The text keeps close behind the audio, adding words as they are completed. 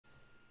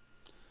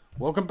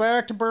Welcome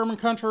back to Bourbon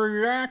Country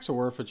Reacts,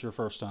 or if it's your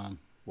first time,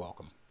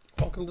 welcome.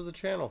 Welcome to the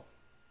channel.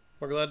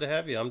 We're glad to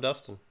have you. I'm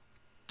Dustin.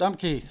 I'm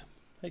Keith.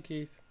 Hey,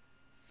 Keith.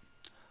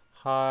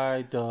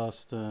 Hi,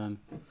 Dustin.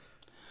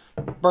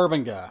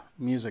 Bourbon guy,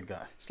 music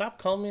guy. Stop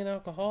calling me an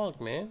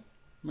alcoholic, man.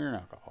 You're an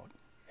alcoholic.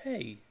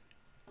 Hey.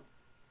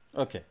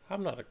 Okay.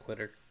 I'm not a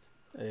quitter.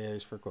 A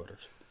is for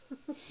quitters.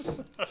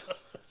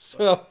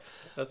 So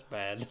that's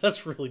bad.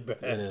 That's really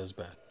bad. It is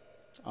bad.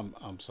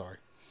 I'm sorry.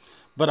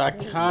 But I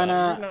kind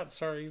of... You're not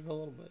sorry even a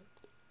little bit.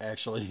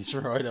 Actually, he's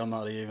right. I'm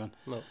not even.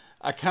 No.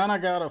 I kind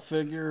of got to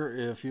figure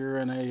if you're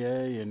in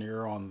AA and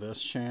you're on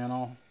this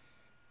channel...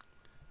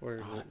 We're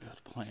not a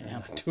good plan. You're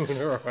not doing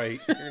it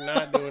right. You're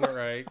not doing it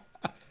right.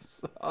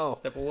 So,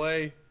 step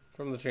away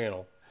from the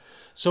channel.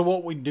 So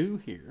what we do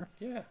here...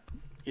 Yeah.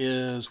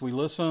 Is we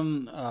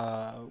listen,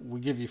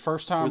 we give you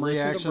first time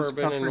reactions to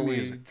bourbon country and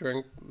music. We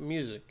drink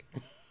music.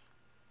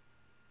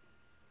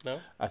 No?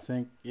 I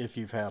think if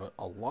you've had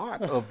a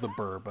lot of the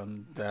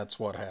bourbon, that's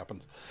what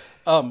happens.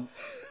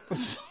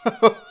 So,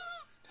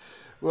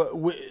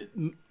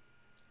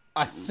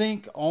 I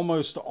think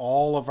almost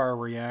all of our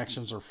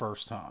reactions are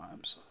first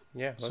times.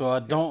 Yeah.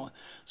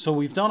 So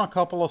we've done a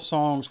couple of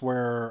songs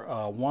where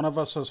one of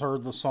us has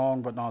heard the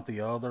song but not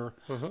the other.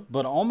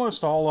 But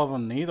almost all of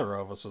them, neither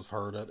of us have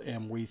heard it,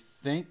 and we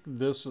think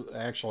this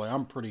actually.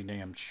 I'm pretty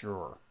damn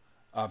sure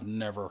I've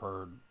never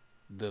heard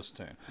this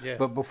tune. Yeah.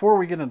 But before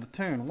we get into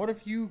tune, what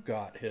have you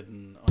got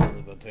hidden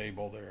under the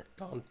table there?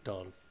 Dun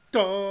dun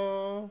dun.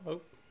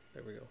 Oh,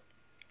 there we go.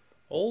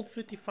 Old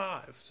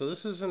 55. So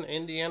this is an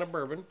Indiana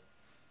bourbon.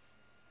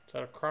 It's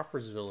out of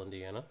Crawfordsville,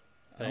 Indiana.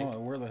 Oh,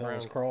 where the hell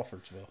is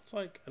Crawfordsville? It's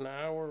like an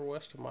hour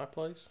west of my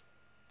place.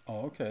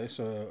 Oh, okay.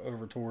 So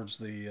over towards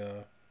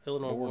the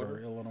Illinois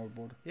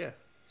border. Yeah.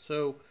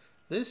 So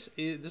this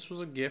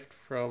was a gift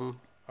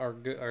from our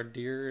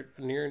dear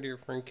near and dear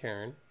friend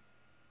Karen.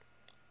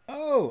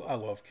 Oh, I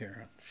love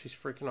Karen. She's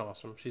freaking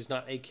awesome. She's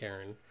not a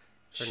Karen.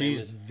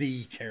 She's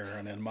the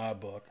Karen in my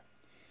book,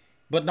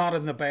 but not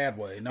in the bad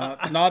way.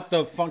 Not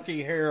the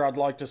funky hair. I'd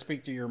like to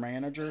speak to your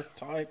manager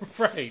type.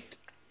 Right.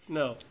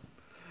 No.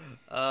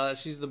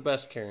 She's the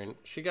best Karen.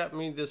 She got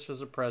me this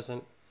as a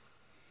present.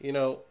 You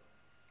know,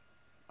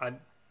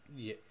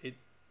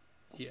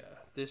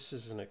 this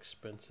is an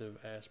expensive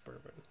ass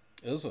bourbon.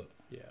 Is it?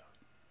 Yeah.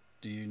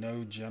 Do you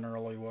know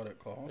generally what it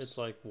costs? It's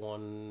like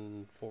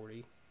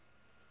 $140.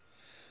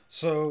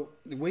 So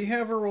we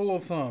have a rule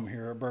of thumb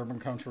here at Bourbon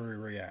Country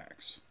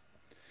Reacts.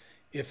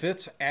 If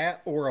it's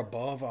at or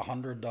above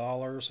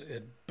 $100,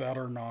 it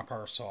better knock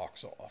our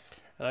socks off.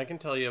 And I can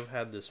tell you I've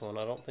had this one.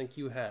 I don't think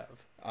you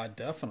have. I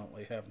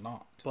definitely have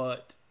not.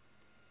 But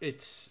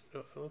it's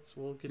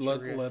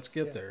let's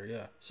get there,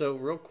 yeah. So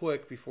real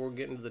quick before we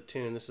get into the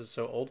tune, this is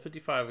Old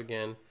 55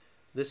 again.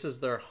 This is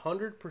their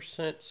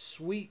 100%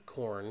 sweet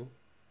corn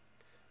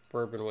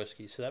bourbon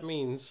whiskey. So that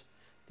means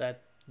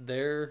that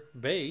their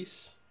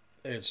base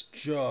is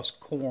just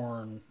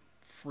corn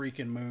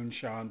freaking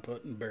moonshine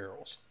put in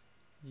barrels.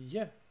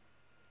 Yeah.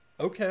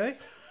 Okay.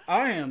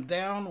 I am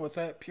down with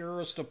that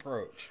purist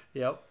approach.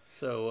 Yep.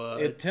 So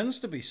it tends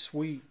to be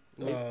sweet.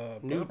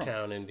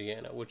 Newtown,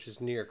 Indiana, which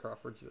is near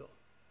Crawfordsville.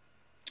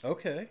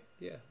 Okay.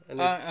 Yeah. And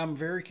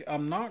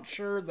I'm not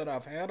sure that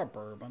I've had a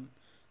bourbon,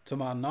 to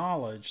my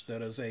knowledge,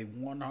 that is a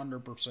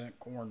 100%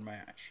 corn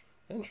mash.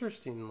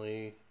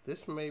 Interestingly,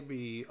 this may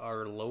be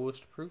our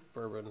lowest proof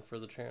bourbon for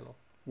the channel.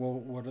 Well,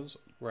 what is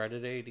it? Right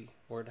at 80.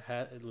 Where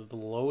the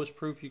lowest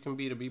proof you can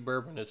be to be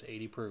bourbon is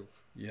 80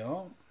 proof.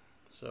 Yeah.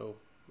 So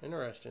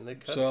interesting. They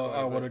cut. So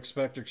I would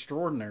expect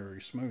extraordinary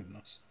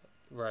smoothness.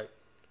 Right.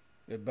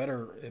 It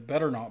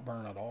better not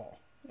burn at all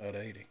at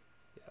 80.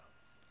 Yeah.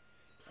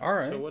 All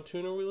right. So what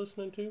tune are we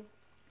listening to?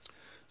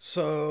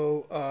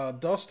 So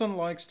Dustin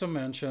likes to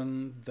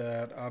mention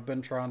that I've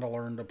been trying to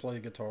learn to play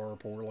guitar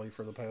poorly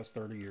for the past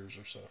 30 years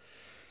or so.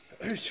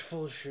 It's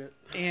full of shit.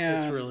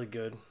 And it's really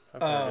good.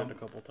 I've heard it a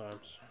couple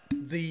times.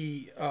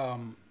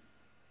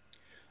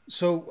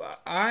 So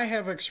I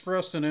have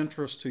expressed an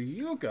interest to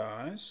you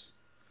guys.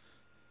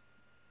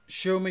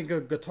 Show me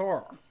good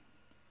guitar.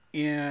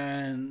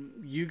 And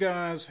you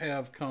guys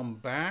have come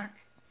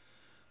back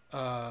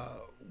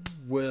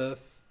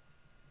with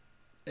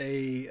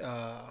a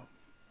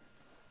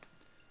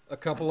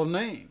couple of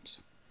names.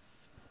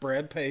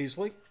 Brad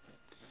Paisley.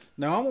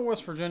 Now, I'm a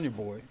West Virginia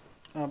boy.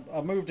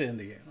 I moved to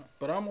Indiana,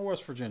 but I'm a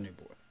West Virginia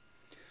boy.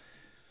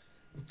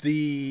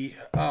 The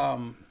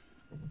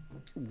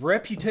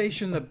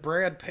reputation that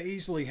Brad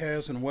Paisley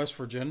has in West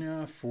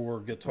Virginia for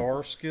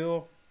guitar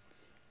skill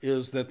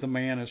is that the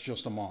man is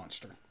just a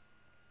monster.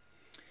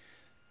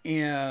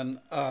 And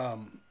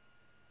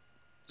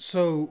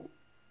so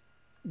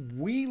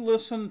we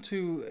listened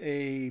to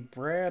a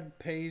Brad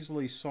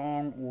Paisley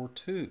song or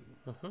two.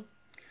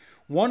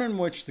 One in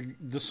which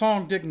the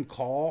song didn't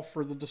call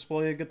for the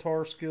display of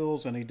guitar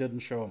skills, and he didn't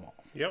show them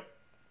off. Yep.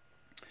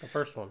 The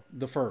first one.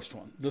 The first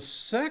one. The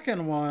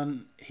second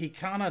one, he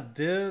kind of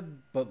did,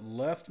 but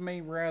left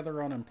me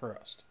rather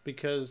unimpressed.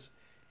 Because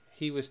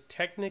he was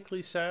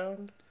technically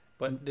sound,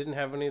 but didn't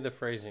have any of the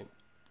phrasing.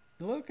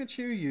 Look at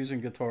you using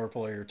guitar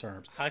player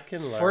terms. I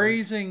can learn.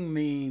 Phrasing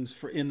means,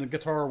 in the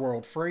guitar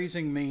world,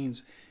 phrasing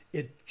means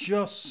it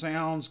just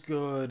sounds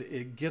good.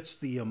 It gets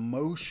the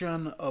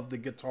emotion of the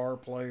guitar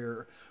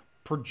player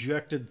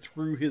projected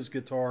through his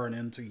guitar and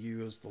into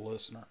you as the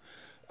listener.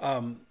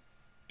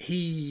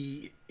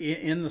 He,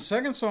 in the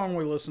second song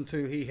we listened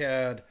to, he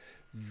had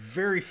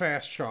very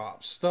fast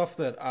chops, stuff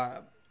that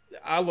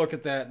I look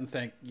at that and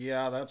think,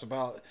 yeah,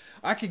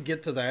 I could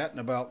get to that in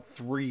about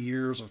 3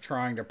 years of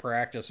trying to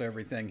practice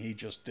everything he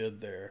just did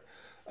there.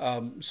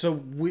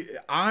 So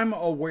I'm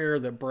aware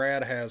that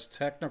Brad has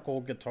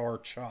technical guitar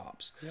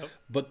chops, yep.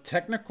 But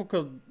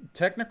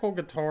technical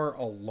guitar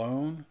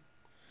alone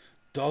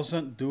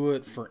doesn't do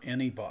it for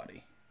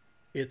anybody.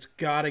 It's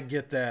got to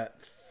get that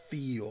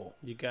feel.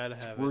 You got to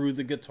have through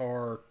the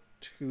guitar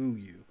to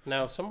you.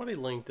 Now, somebody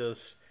linked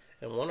us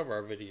in one of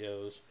our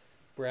videos,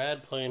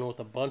 Brad playing with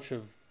a bunch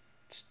of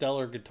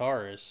stellar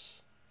guitarists.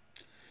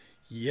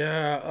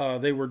 Yeah,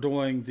 they were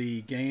doing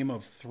the Game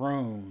of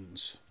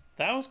Thrones.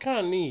 That was kind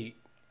of neat.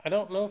 I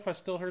don't know if I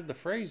still heard the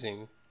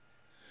phrasing.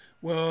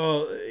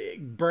 Well,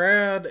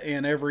 Brad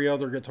and every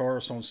other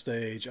guitarist on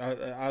stage,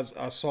 I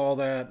saw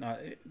that,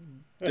 and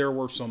there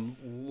were some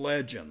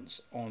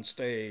legends on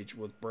stage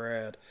with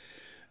Brad.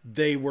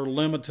 They were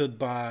limited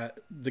by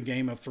the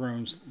Game of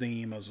Thrones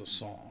theme as a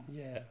song.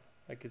 Yeah,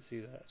 I could see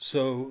that.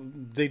 So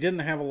they didn't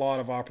have a lot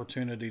of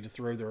opportunity to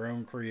throw their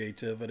own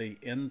creativity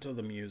into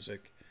the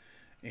music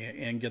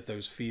and get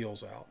those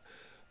feels out.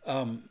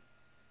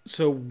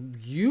 So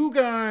you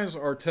guys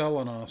are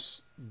telling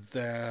us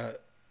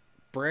that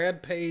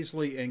Brad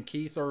Paisley and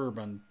Keith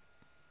Urban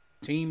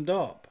teamed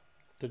up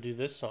to do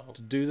this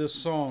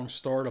song,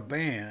 start a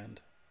band,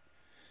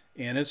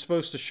 and it's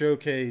supposed to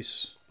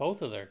showcase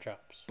both of their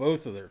chops.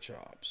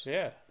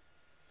 Yeah.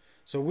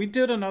 So we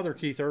did another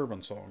Keith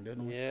Urban song,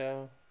 didn't we?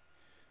 Yeah.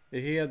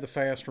 He had the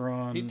fast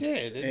run. He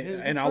did.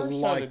 And I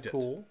liked it.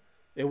 Cool.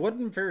 It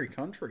wasn't very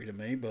country to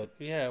me, but...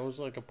 Yeah, it was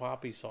like a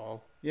poppy song.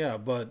 Yeah,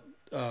 but...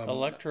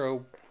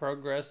 electro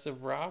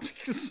progressive rock?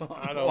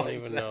 I don't like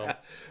even that. know.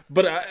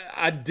 But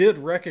I did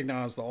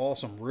recognize the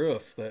awesome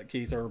riff that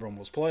Keith Urban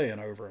was playing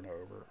over and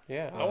over.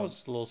 Yeah, I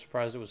was a little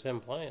surprised it was him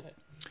playing it.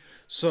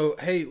 So,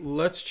 hey,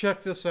 let's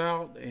check this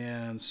out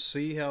and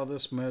see how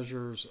this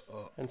measures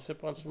up. And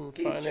sip on some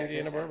fine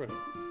Indiana bourbon.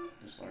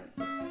 Just learn.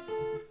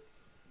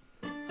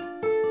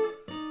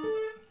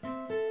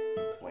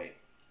 Wait.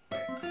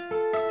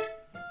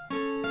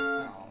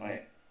 Oh,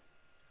 wait.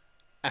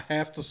 I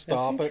have to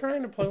stop Is he it.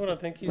 trying to play what I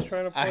think he's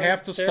trying to play? I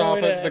have to Stairway stop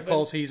to it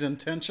because he's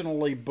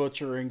intentionally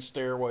butchering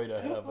Stairway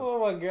to Heaven. Oh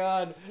my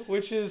God!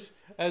 Which is,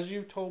 as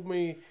you've told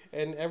me,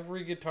 in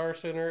every Guitar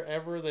Center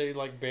ever, they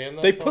like ban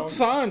that They song. put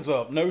signs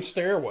up, no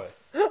Stairway.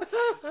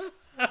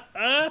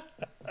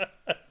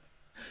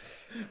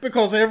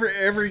 Because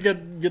every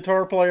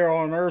guitar player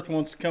on earth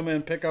wants to come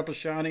in, pick up a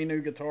shiny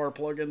new guitar,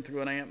 plug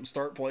into an amp, and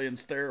start playing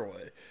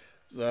Stairway.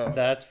 So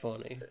That's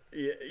funny.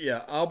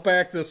 yeah, I'll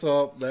back this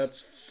up.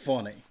 That's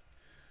funny.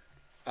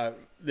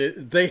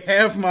 They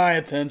have my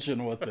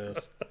attention with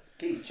this.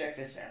 Keith, check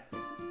this out.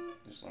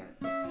 Just learn.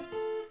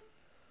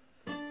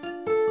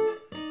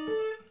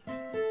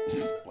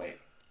 Wait.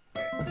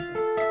 Oh,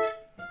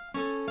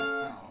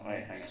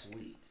 wait, hang on.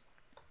 Sweet.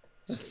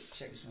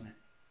 Check this one out.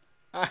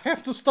 I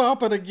have to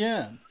stop it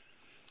again.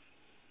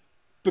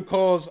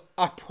 Because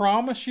I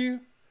promise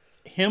you,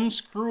 him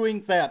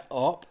screwing that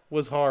up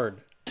Was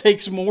hard.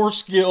 takes more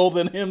skill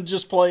than him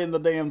just playing the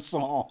damn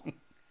song.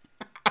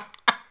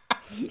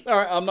 All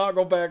right, I'm not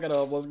going to back it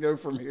up. Let's go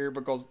from here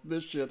because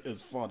this shit is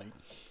funny.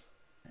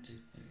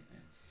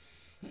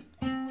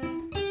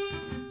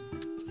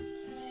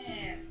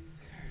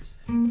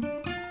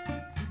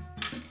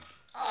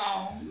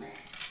 Oh, man.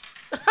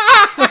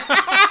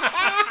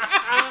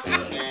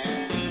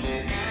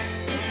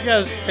 You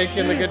guys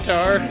picking the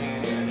guitar?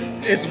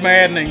 It's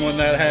maddening when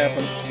that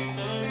happens.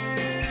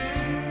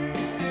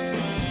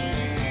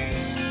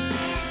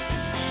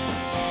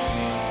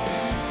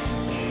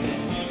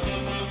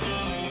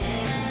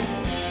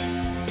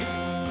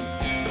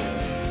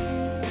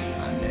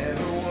 I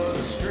never was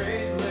a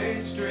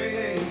straight-laced,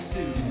 straight-A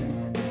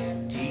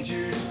student,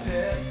 teacher's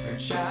pet or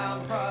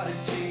child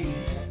prodigy.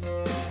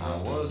 I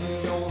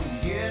wasn't gonna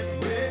get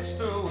rich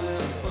throwing a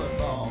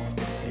football.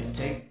 It'd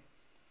take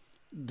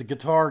The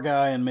guitar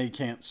guy in me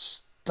can't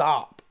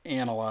stop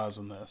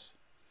analyzing this.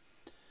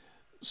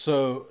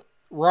 So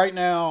right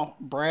now,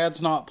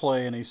 Brad's not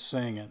playing, he's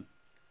singing.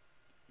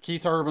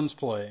 Keith Urban's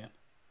playing.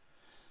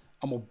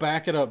 I'm going to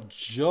back it up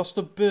just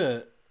a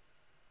bit,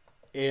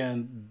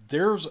 and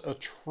there's a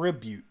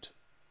tribute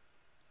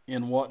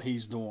in what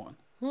he's doing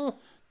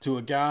to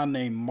a guy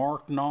named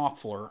Mark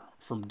Knopfler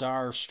from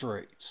Dire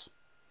Straits.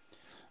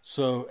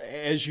 So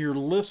as you're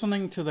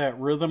listening to that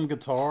rhythm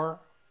guitar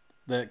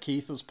that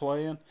Keith is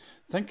playing,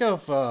 think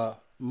of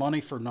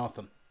Money for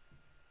Nothing.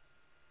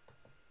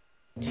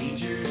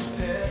 teacher's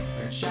pet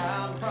or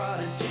child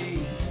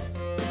prodigy.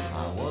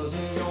 I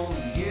wasn't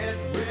gonna get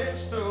rich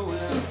throwing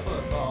a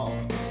football.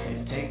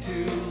 It'd take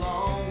too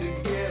long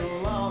to get a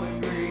law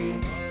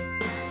degree.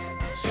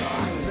 So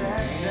I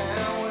sat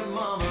down with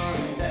mama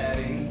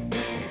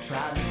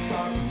Tried to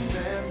talk some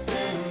sense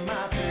into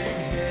my thick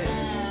head,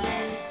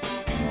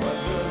 but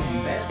the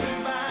best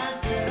advice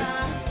that I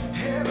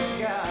ever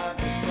got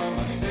was from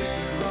my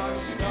sister's rock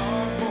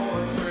star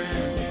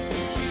boyfriend.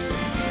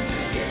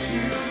 Just get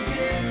you a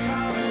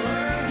guitar and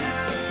learn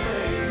how to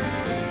play.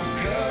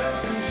 Cut up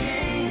some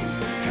jeans,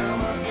 come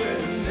up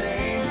with a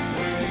name.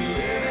 When you're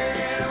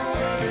living in a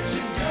world that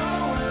you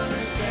don't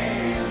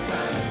understand,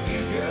 find a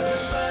few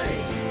good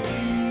buddies,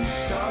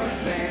 start a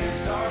band,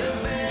 start a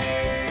band.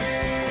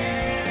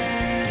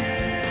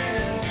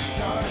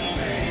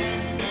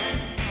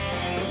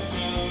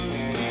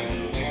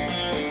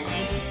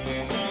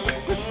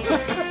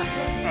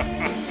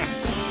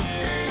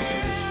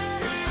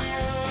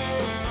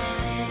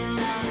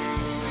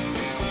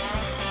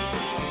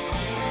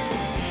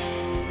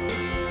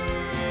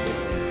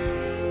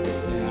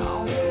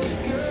 All those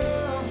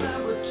girls that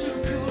were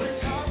too cool to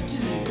talk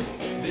to,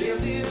 they'll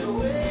be the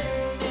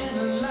wedding in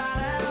a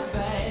light out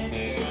bag.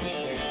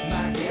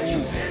 Might get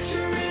your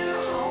picture in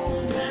a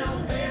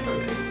hometown paper,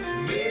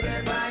 maybe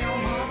buy your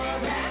mama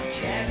that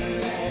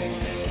Cadillac.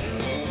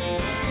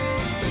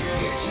 Just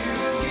get you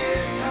a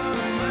guitar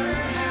and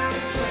learn how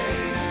to play.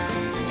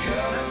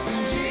 Cut up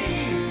some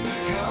G's,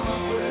 come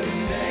up with a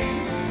name.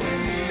 When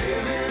you're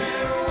living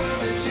in a world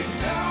that you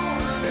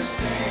don't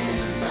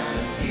understand, find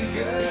a few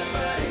good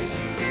buddies,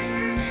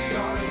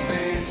 start a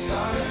band,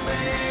 start a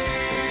band.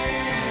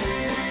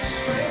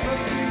 Scrape up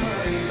some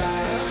money,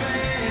 buy a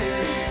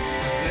van.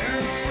 Learn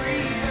a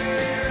free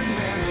bird,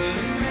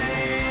 rambling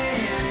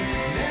man.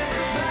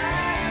 Never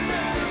buy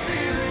another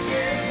beer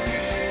again.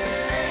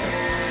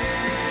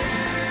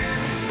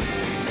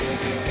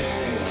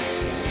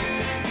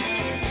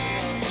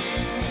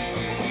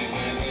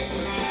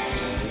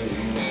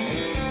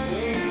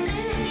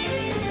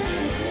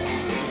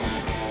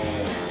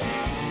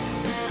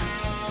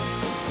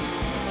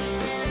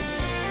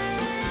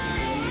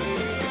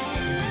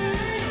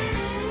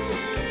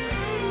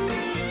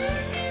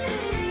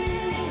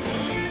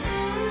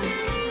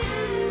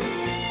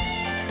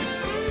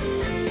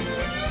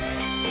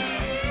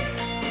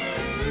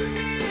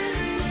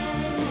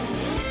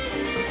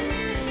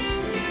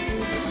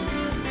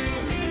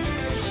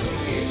 So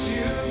get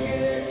you a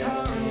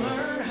guitar and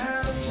learn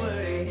how to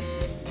play.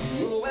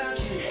 Blow out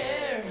your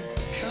hair,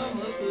 come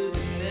up with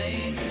a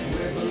name.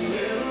 With a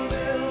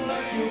little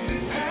luck, you'll be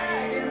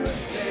packing the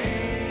stands.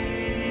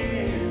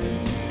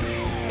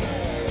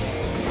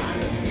 Find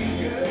a few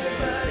good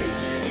buddies,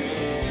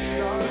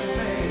 start a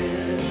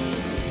band.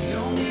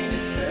 No need to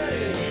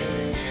study,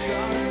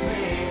 start a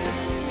band.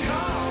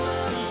 Call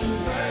up some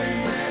buddies,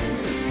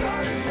 man,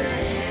 start a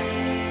band.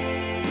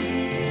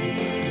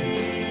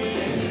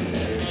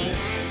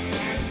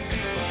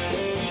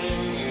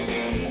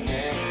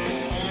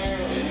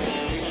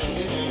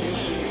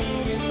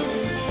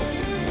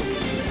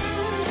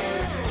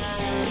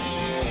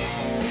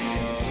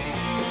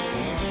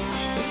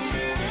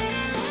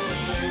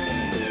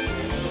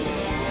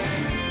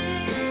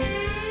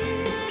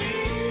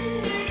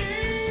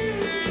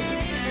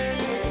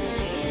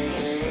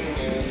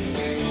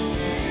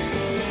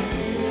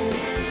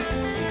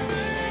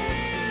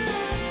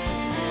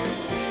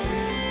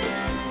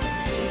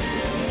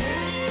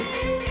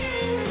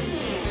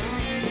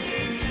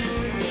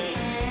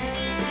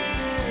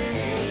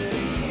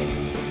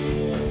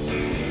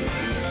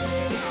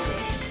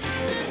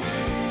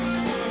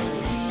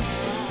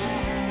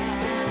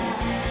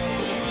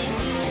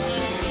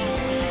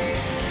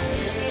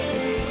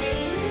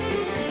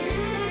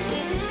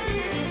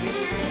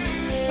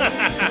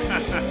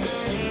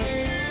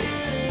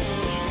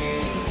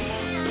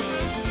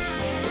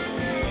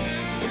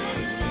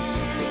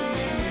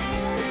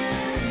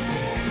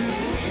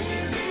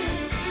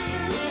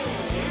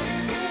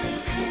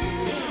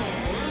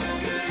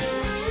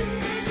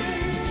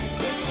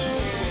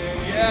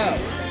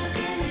 Yes.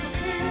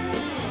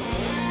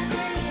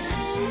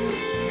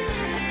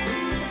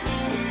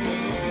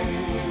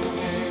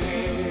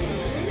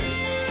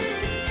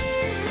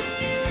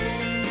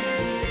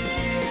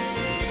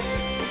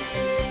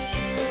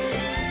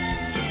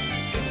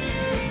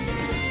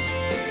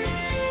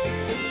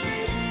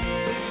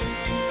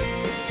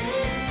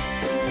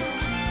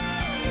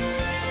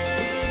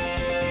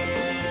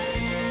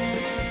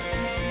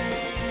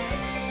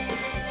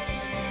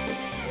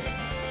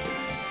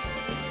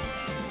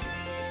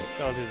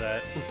 Don't do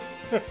that.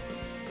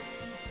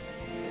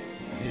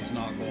 He's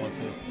not going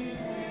to.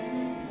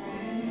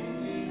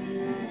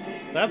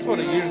 That's what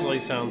it usually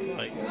sounds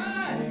like,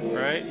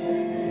 right?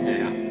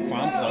 Yeah,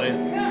 fine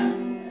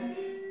playing.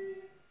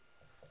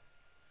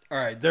 All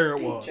right, there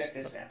it was. Check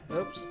this out.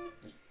 Oops.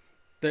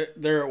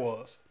 There it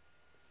was.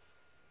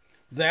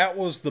 That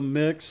was the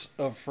mix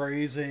of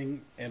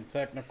phrasing and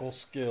technical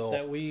skill.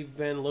 That we've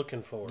been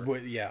looking for.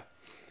 Yeah.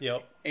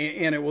 Yep.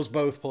 And it was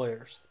both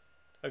players.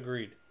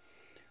 Agreed.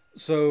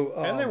 So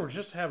And they were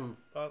just having,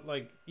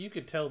 you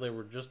could tell they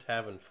were just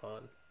having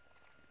fun.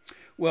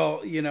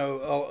 Well, you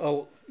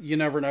know, you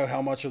never know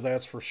how much of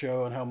that's for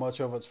show and how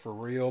much of it's for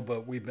real,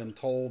 but we've been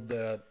told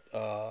that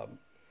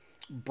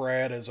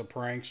Brad is a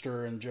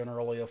prankster and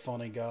generally a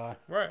funny guy.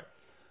 Right.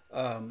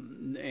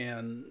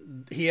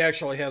 And he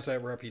actually has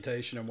that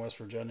reputation in West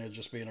Virginia,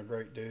 just being a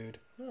great dude.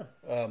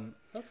 Huh.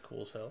 That's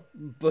cool as hell.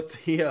 But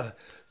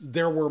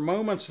there were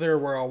moments there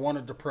where I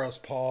wanted to press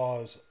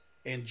pause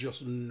and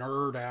just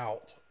nerd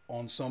out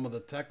on some of the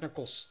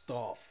technical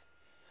stuff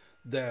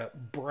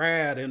that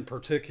Brad in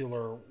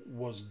particular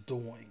was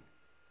doing.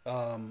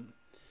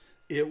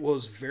 It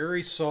was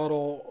very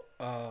subtle,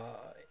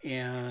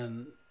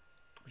 and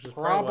Which is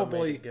probably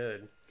what made it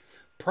good.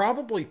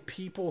 Probably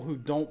people who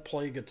don't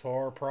play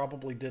guitar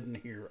probably didn't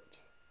hear it.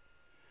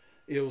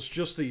 It was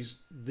just these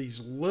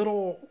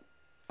little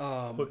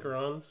Quicker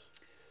ons.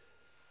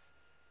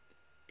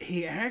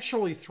 He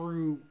actually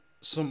threw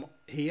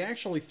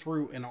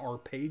an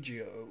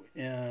arpeggio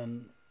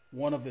in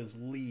one of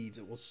his leads.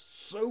 It was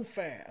so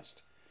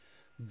fast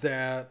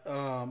that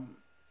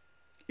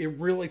it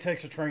really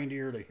takes a trained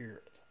ear to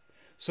hear it.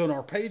 So an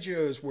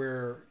arpeggio is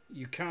where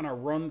you kind of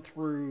run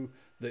through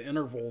the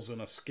intervals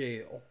in a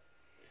scale.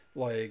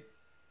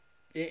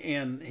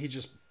 And he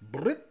just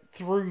blip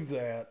through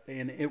that,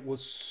 and it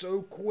was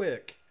so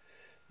quick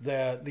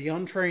that the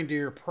untrained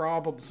ear,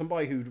 probably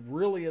somebody who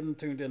really isn't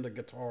tuned into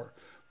guitar,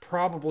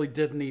 probably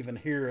didn't even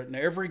hear it. And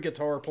every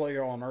guitar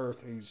player on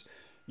earth who's,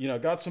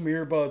 got some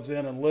earbuds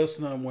in and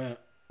listening went,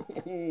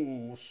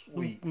 "Ooh,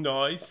 sweet,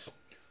 nice."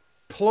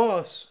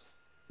 Plus,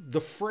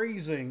 the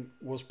phrasing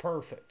was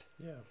perfect.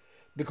 Yeah,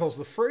 because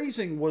the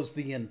phrasing was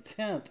the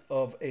intent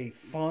of a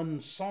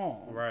fun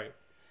song, right?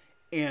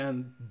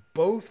 And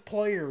both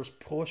players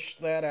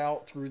pushed that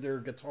out through their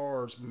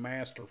guitars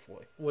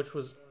masterfully. Which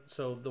was,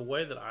 so the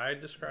way that I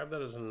describe that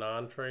as a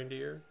non-trained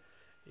ear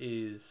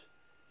is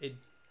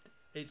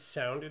it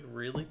sounded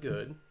really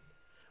good,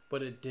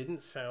 but it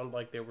didn't sound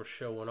like they were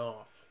showing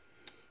off.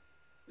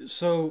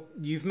 So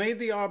you've made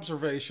the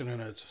observation,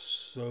 and it's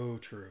so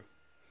true.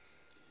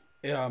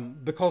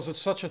 Because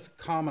it's such a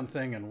common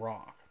thing in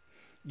rock.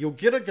 You'll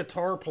get a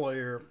guitar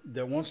player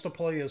that wants to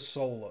play his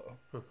solo.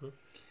 Mm-hmm.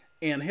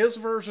 And his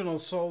version of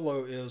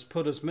solo is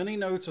put as many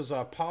notes as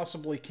I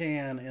possibly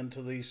can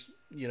into these,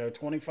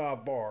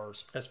 25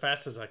 bars. As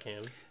fast as I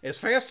can. As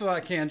fast as I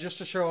can, just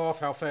to show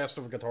off how fast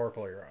of a guitar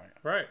player I am.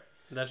 Right.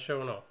 That's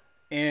showing off.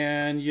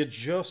 And you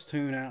just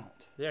tune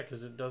out. Yeah,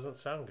 because it doesn't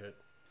sound good.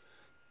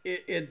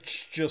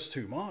 It's just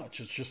too much.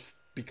 It just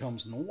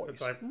becomes noise.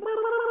 It's like...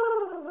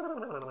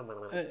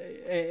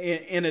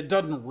 And it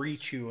doesn't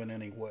reach you in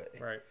any way.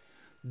 Right.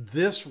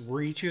 This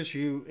reaches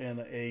you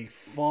in a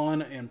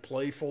fun and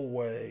playful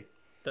way.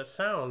 That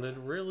sounded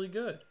really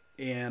good.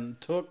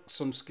 And took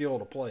some skill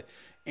to play.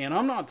 And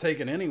I'm not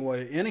taking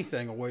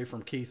anything away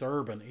from Keith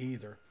Urban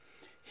either.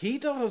 He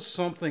does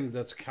something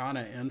that's kind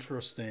of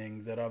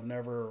interesting that I've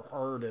never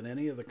heard in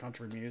any of the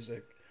country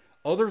music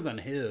other than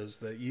his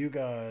that you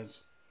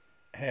guys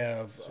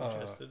have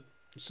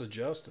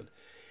suggested.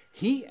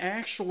 He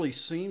actually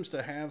seems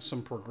to have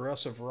some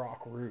progressive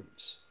rock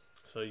roots.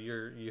 So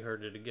you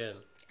heard it again.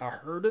 I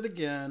heard it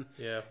again.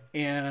 Yeah.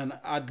 And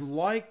I'd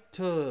like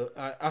to...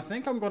 I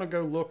think I'm going to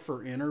go look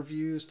for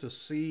interviews to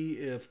see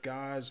if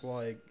guys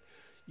like,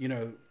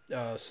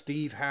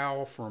 Steve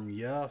Howe from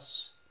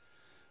Yes,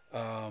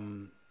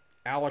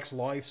 Alex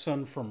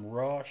Lifeson from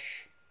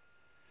Rush,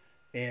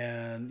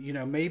 and,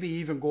 maybe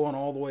even going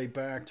all the way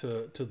back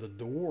to the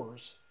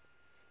Doors,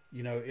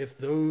 if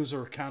those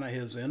are kind of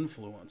his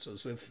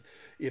influences.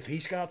 If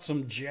he's got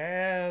some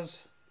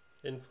jazz...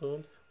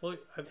 Influence? Well,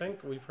 I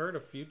think we've heard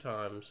a few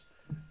times...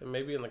 And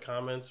maybe in the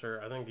comments, or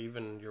I think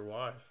even your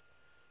wife,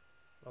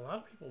 a lot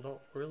of people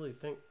don't really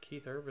think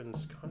Keith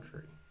Urban's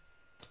country.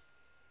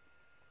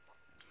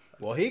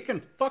 Well, he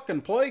can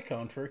fucking play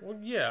country. Well,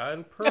 yeah,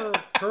 and per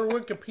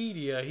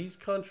Wikipedia, he's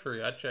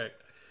country. I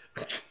checked.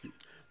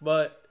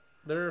 But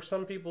there are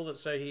some people that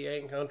say he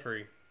ain't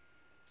country.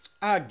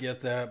 I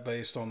get that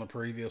based on the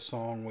previous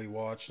song we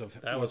watched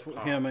with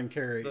him and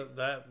Carrie.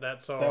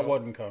 That song. That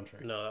wasn't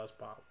country. No, that was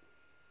pop.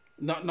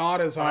 Not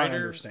as I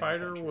understand.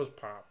 Fighter country. Was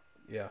pop.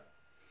 Yeah.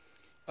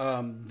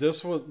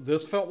 This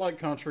felt like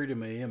country to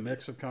me, a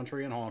mix of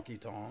country and honky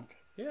tonk.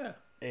 Yeah.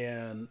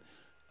 And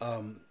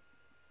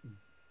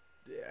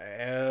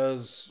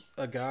as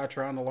a guy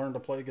trying to learn to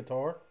play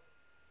guitar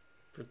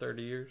for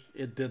 30 years,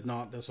 it did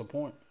not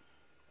disappoint.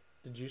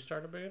 Did you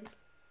start a band?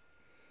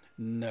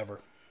 Never.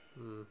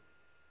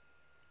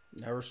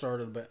 Never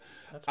started a band.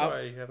 That's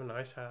why you have a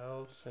nice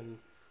house and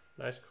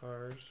nice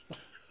cars.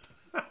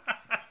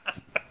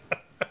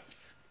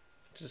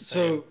 Just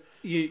saying. So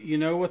you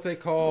know what they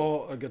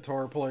call a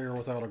guitar player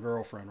without a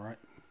girlfriend, right?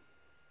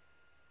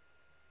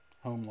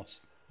 Homeless.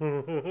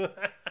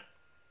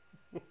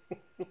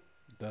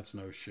 That's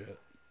no shit.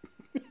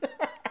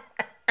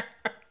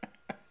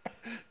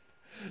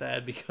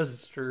 Sad because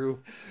it's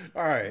true.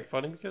 All right.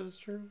 Funny because it's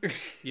true?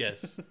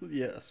 Yes.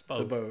 Yes, both.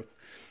 To both.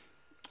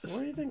 So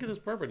what do you think of this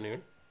bourbon,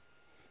 dude?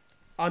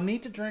 I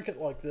need to drink it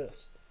like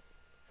this.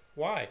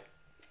 Why?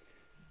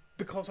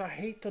 Because I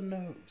hate the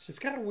nose. It's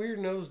got a weird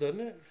nose, doesn't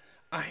it?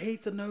 I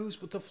hate the nose,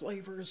 but the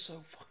flavor is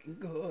so fucking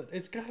good.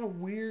 It's got a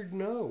weird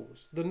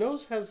nose. The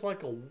nose has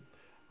like a...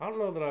 I don't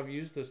know that I've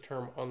used this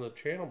term on the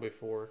channel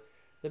before.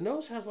 The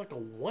nose has like a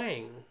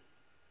wang.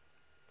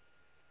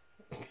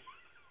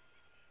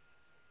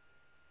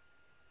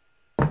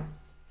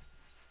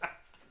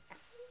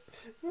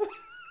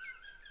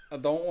 I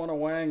don't want a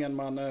wang in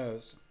my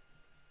nose.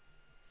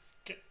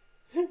 Got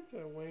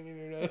a wang in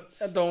your nose.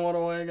 I don't want a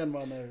wang in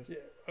my nose.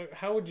 Yeah.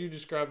 How would you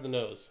describe the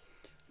nose?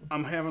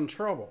 I'm having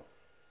trouble.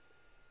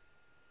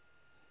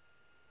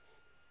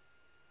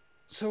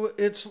 So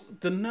it's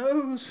the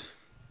nose.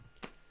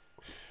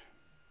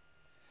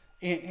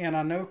 And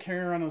I know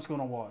Karen is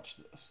going to watch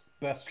this.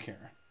 Best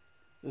Karen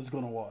is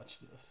going to watch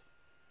this.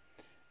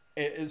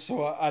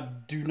 So I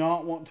do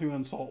not want to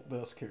insult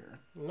Best Karen.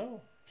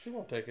 No, she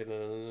won't take it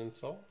as an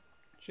insult.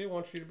 She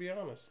wants you to be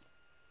honest.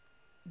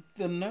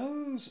 The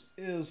nose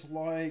is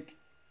like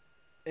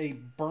a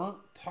burnt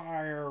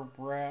tire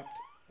wrapped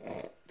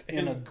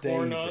in a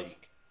corn daisy.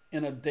 husk?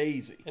 In a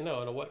daisy.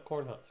 No, in a wet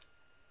corn husk.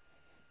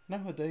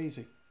 No, a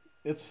daisy.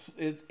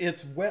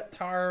 It's wet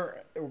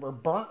tire or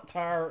burnt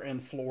tire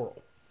and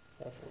floral.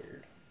 That's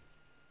weird.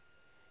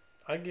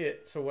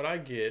 What I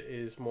get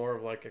is more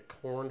of like a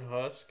corn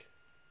husk.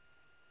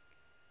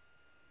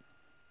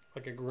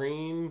 Like a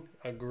green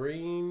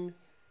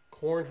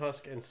corn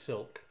husk and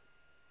silk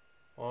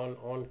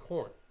on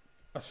corn.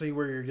 I see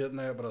where you're getting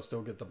at, but I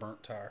still get the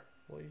burnt tire.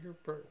 Well, you're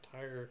burnt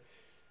tire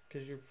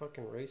because you're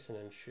fucking racing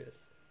and shit.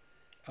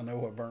 I know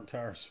what burnt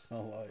tires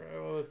smell like.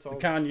 Well, it's all The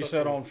kind you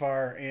stuck set on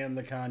fire and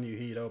the kind you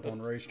heat up on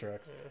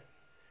racetracks.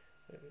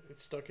 Yeah.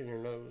 It's stuck in your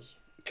nose.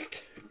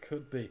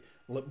 Could be.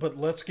 But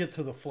let's get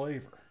to the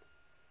flavor.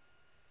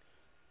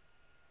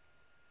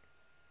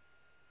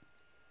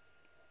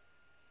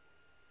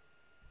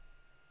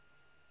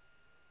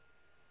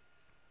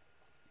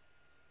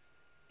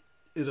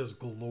 It is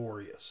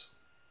glorious.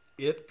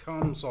 It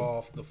comes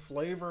off, the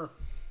flavor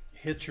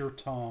hits your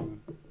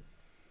tongue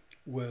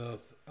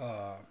with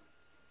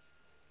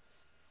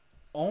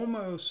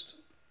almost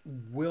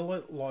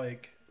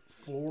willet-like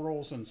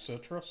florals and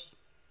citrus.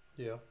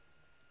 Yeah.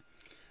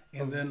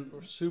 And then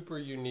super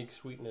unique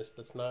sweetness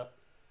that's not...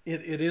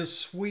 It is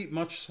sweet,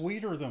 much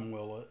sweeter than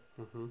willet.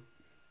 Mm-hmm.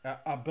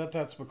 I bet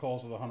that's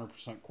because of the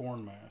 100%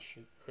 corn mash.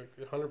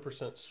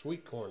 100%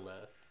 sweet corn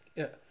mash.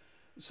 Yeah.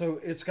 So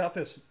it's got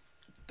this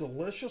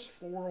delicious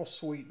floral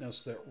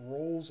sweetness that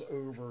rolls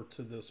over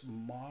to this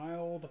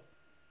mild,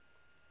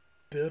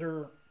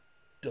 bitter,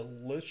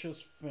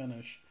 delicious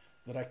finish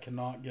that I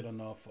cannot get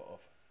enough of.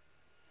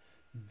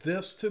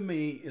 This to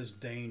me is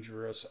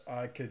dangerous.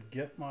 I could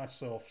get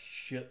myself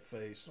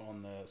shit-faced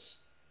on this,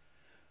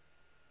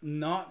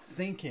 not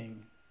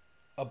thinking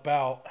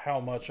about how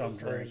much I'm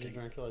drinking. You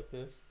drink it like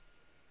this?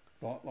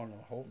 Not long to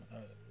hold my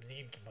nose.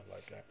 Need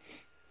like that.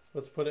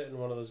 Let's put it in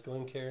one of those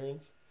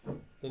Glencairns.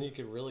 Then you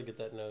could really get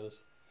that nose.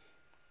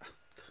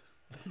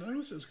 The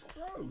nose is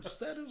gross.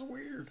 That is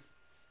weird.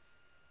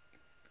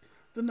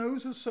 The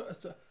nose is so...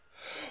 It's a...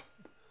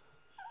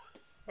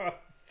 I'm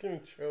gonna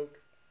choke.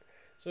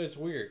 So it's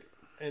weird.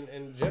 And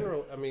in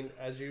general, I mean,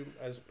 as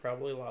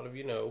probably a lot of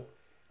you know,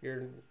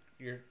 your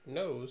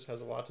nose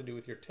has a lot to do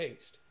with your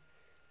taste.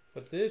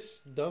 But this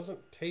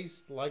doesn't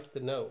taste like the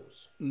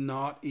nose.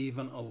 Not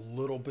even a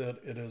little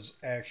bit. It is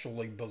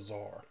actually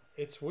bizarre.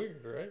 It's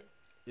weird, right?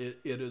 It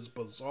is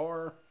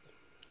bizarre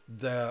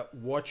that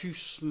what you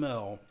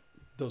smell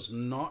does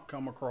not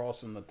come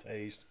across in the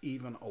taste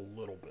even a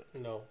little bit.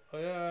 No.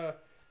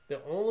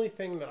 The only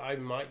thing that I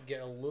might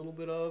get a little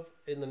bit of,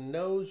 in the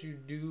nose you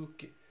do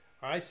get,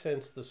 I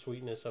sense the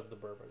sweetness of the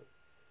bourbon.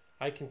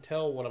 I can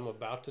tell what I'm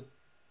about to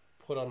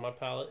put on my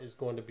palate is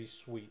going to be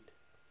sweet.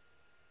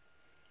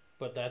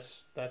 But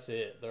that's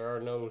it. There are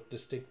no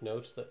distinct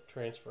notes that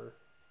transfer.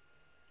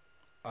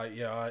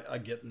 I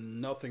get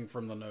nothing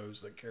from the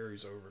nose that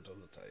carries over to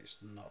the taste.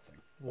 Nothing.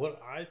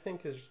 What I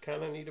think is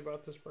kind of neat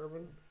about this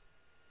bourbon,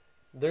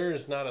 there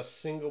is not a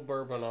single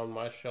bourbon on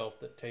my shelf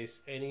that tastes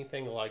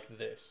anything like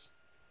this.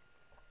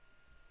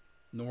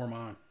 Nor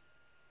mine.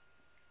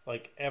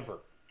 Like, ever.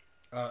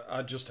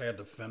 I just had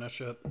to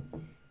finish it.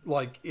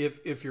 Like,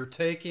 if you're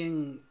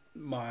taking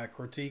my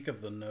critique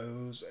of the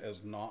nose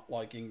as not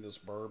liking this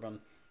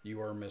bourbon,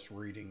 you are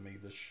misreading me.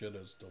 This shit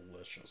is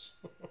delicious.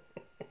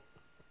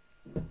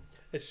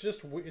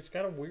 It's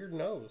got a weird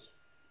nose.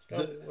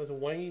 It's a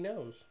wangy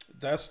nose.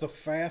 That's the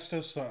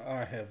fastest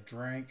I have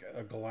drank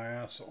a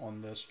glass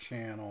on this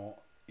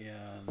channel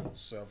in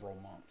several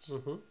months.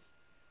 Mm-hmm.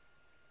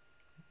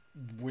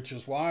 Which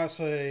is why I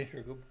say...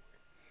 You're good.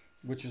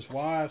 Which is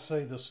why I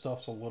say this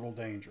stuff's a little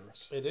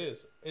dangerous. It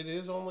is. It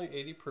is only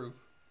 80 proof.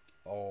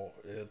 Oh,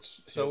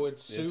 it's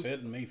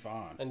hitting me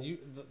fine. And you,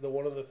 the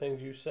one of the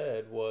things you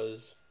said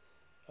was,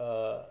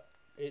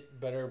 it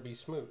better be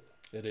smooth.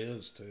 It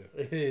is too.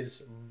 It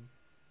is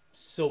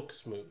silk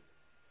smooth.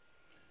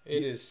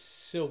 It is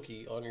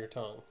silky on your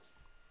tongue.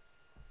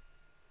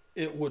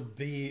 It would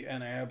be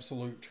an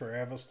absolute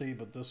travesty,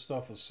 but this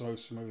stuff is so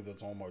smooth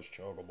it's almost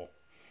chuggable.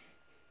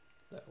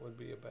 That would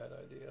be a bad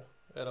idea.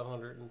 At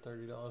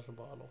 $130 a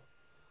bottle.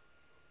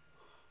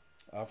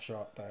 I've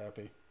shot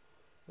Pappy.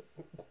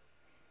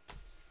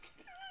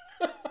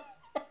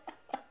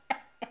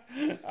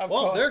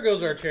 Well, there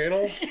goes our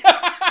channel.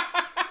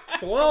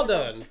 Well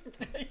done.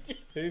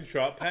 You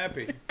shot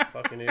Pappy.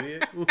 Fucking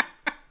idiot.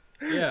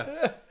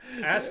 Yeah.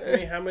 Ask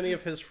me how many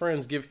of his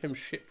friends give him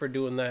shit for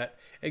doing that.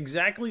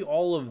 Exactly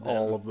all of them.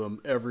 All of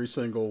them. Every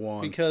single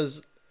one.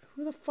 Because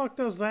who the fuck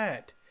does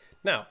that?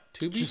 Now,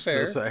 to be Just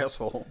fair, this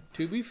asshole.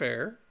 to be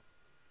fair,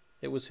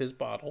 it was his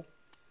bottle.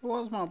 It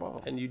was my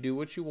bottle. And you do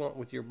what you want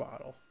with your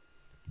bottle.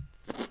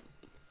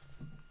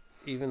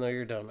 Even though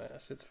you're a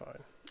dumbass, it's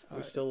fine.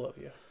 We still love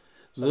you.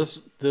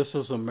 So, this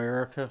is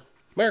America.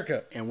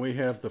 America. And we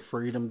have the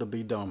freedom to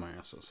be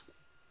dumbasses.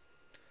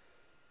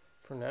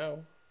 For now.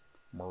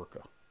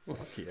 America.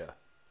 Fuck yeah.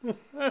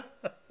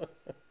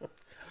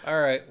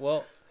 All right.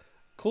 Well,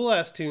 cool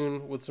ass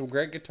tune with some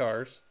great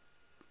guitars.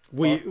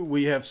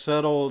 We have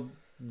settled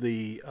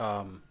the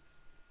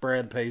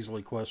Brad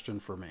Paisley question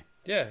for me.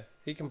 Yeah,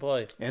 he can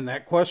play. And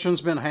that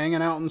question's been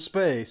hanging out in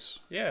space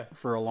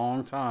for a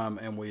long time,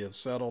 and we have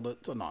settled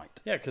it tonight.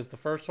 Yeah, because the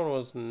first one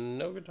was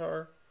no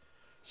guitar.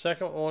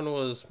 Second one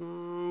was,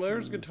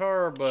 there's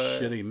guitar,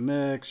 but... Shitty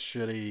mix,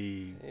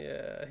 shitty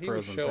Yeah, he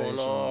was showing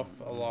off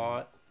a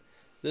lot.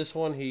 This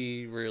one,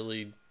 he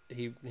really,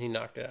 he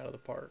knocked it out of the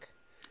park.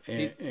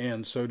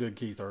 And so did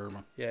Keith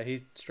Urban. Yeah,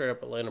 he straight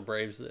up Atlanta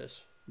Braves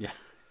this. Yeah.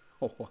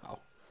 Oh, wow.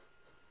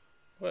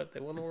 What? They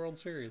won the World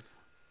Series.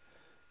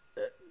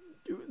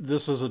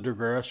 This is a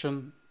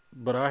digression,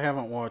 but I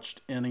haven't watched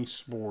any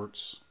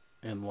sports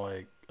in,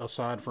 like,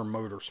 aside from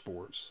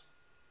motorsports,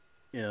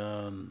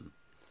 in...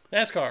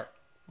 NASCAR.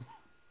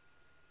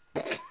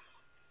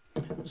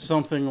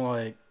 Something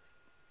like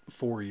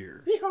 4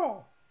 years.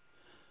 Yeehaw.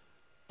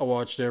 I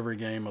watched every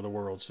game of the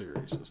World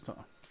Series this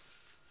time.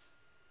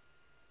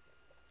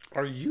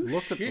 Are you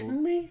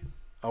shitting me?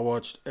 I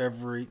watched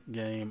every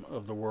game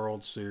of the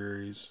World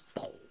Series.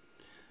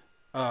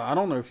 I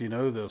don't know if you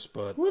know this,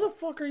 but... Who the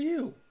fuck are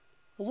you?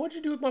 And what'd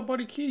you do with my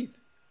buddy Keith?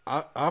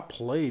 I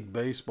played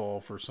baseball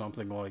for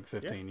something like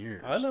 15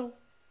 years. I know.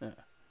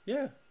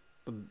 Yeah.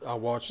 But I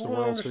watched the Well,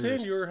 World I understand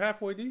Series. you were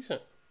halfway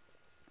decent.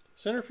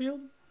 Center field?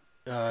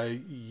 I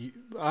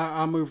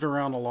moved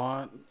around a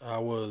lot.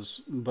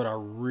 But I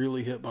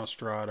really hit my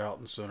stride out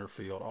in center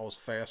field. I was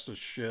fast as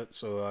shit,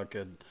 so I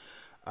could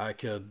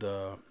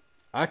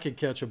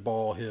catch a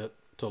ball hit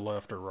to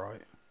left or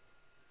right.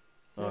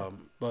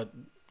 But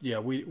yeah,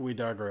 we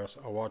digress.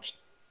 I watched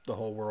the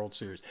whole World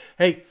Series.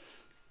 Hey,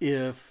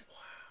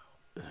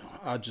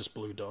 I just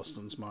blew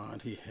Dustin's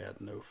mind. He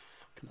had no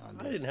fucking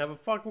idea. I didn't have a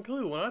fucking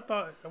clue.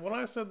 When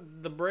I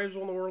said the Braves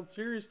won the World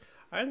Series,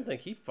 I didn't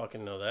think he'd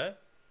fucking know that.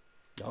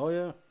 Oh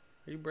yeah. Are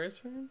you a Braves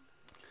fan?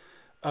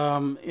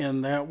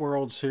 In that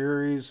World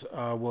Series,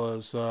 I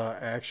was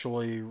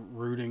actually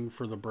rooting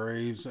for the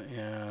Braves,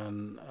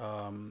 and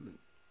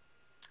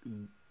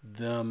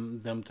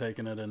them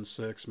taking it in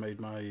 6 made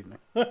my evening.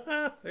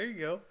 There you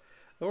go.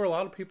 There were a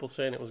lot of people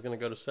saying it was going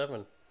to go to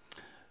 7.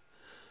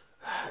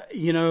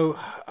 You know,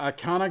 I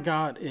kind of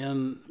got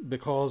in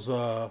because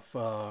of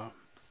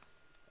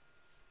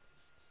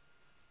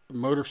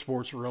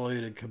motorsports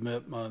related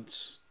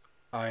commitments.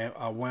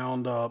 I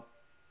wound up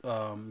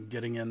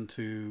getting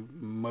into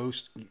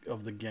most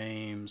of the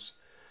games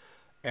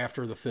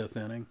after the 5th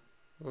inning.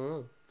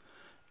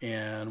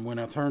 And when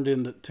I tuned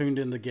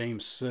into game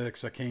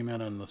 6, I came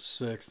in the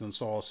 6th and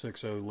saw a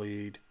 6-0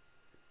 lead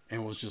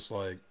and was just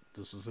like,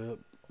 this is it.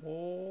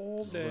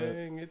 Oh,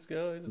 dang. It's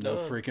done. No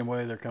freaking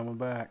way they're coming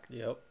back.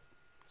 Yep.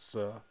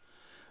 So,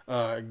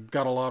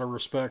 got a lot of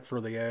respect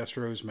for the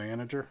Astros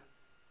manager.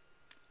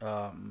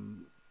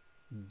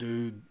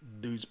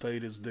 Dude's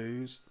paid his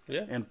dues.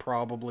 Yeah. And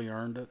probably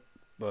earned it,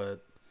 but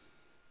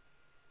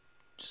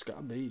just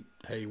got beat.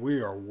 Hey,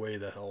 we are way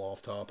the hell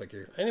off topic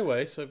here.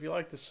 Anyway, so if you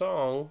like the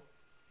song,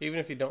 even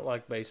if you don't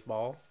like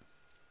baseball,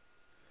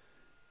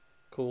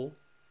 cool.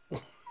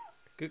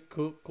 Good,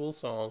 cool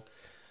song.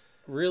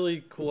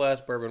 Really cool ass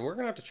bourbon. We're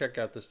gonna have to check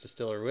out this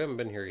distillery. We haven't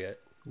been here yet.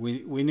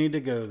 We need to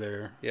go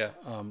there. Yeah.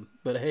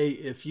 But hey,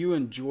 if you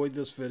enjoyed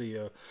this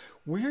video,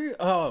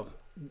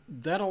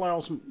 that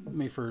allows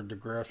me for a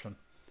digression.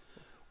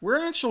 We're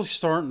actually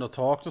starting to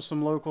talk to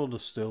some local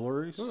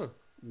distilleries.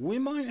 We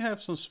might have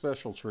some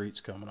special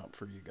treats coming up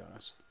for you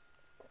guys.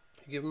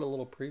 You give them a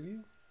little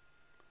preview?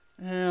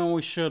 And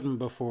we shouldn't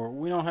before.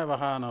 We don't have a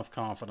high enough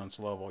confidence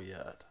level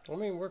yet. I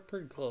mean, we're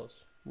pretty close.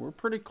 We're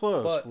pretty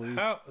close.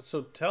 But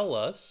so tell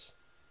us,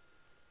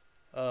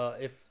 tell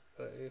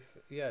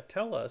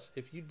us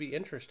if you'd be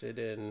interested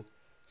in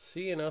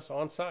seeing us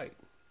on site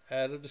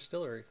at a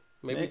distillery,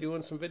 maybe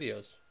doing some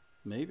videos.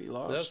 Maybe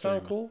live. Does that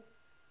sound cool?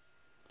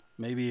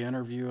 Maybe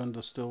interviewing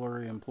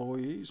distillery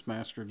employees,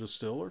 master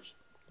distillers.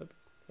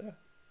 Yeah.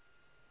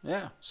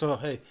 Yeah. So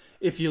hey,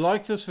 if you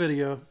like this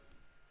video,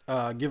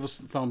 give us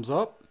a thumbs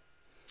up.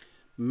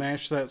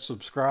 Mash that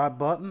subscribe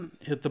button.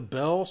 Hit the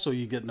bell so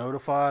you get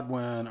notified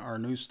when our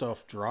new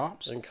stuff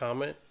drops. And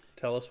comment.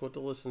 Tell us what to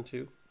listen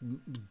to.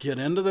 Get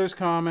into those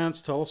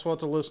comments. Tell us what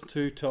to listen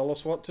to. Tell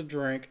us what to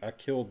drink. I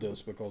killed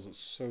this because it's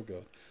so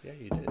good. Yeah,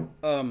 you did.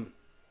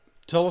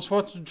 Tell us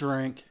what to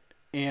drink.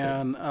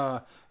 And,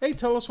 hey,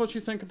 tell us what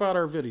you think about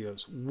our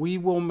videos. We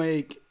will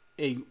make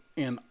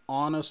an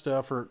honest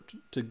effort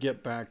to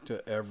get back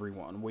to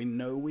everyone. We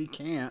know we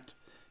can't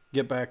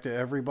get back to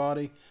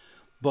everybody.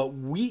 But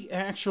we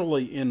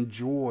actually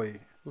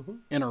enjoy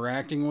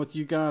interacting with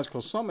you guys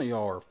because some of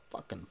y'all are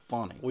fucking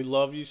funny. We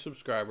love you,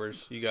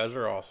 subscribers. You guys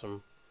are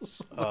awesome.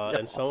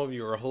 And some of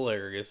you are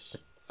hilarious.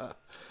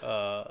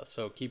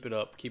 So keep it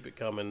up. Keep it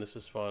coming. This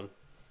is fun.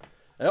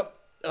 Yep.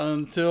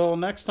 Until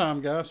next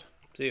time, guys.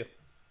 See you.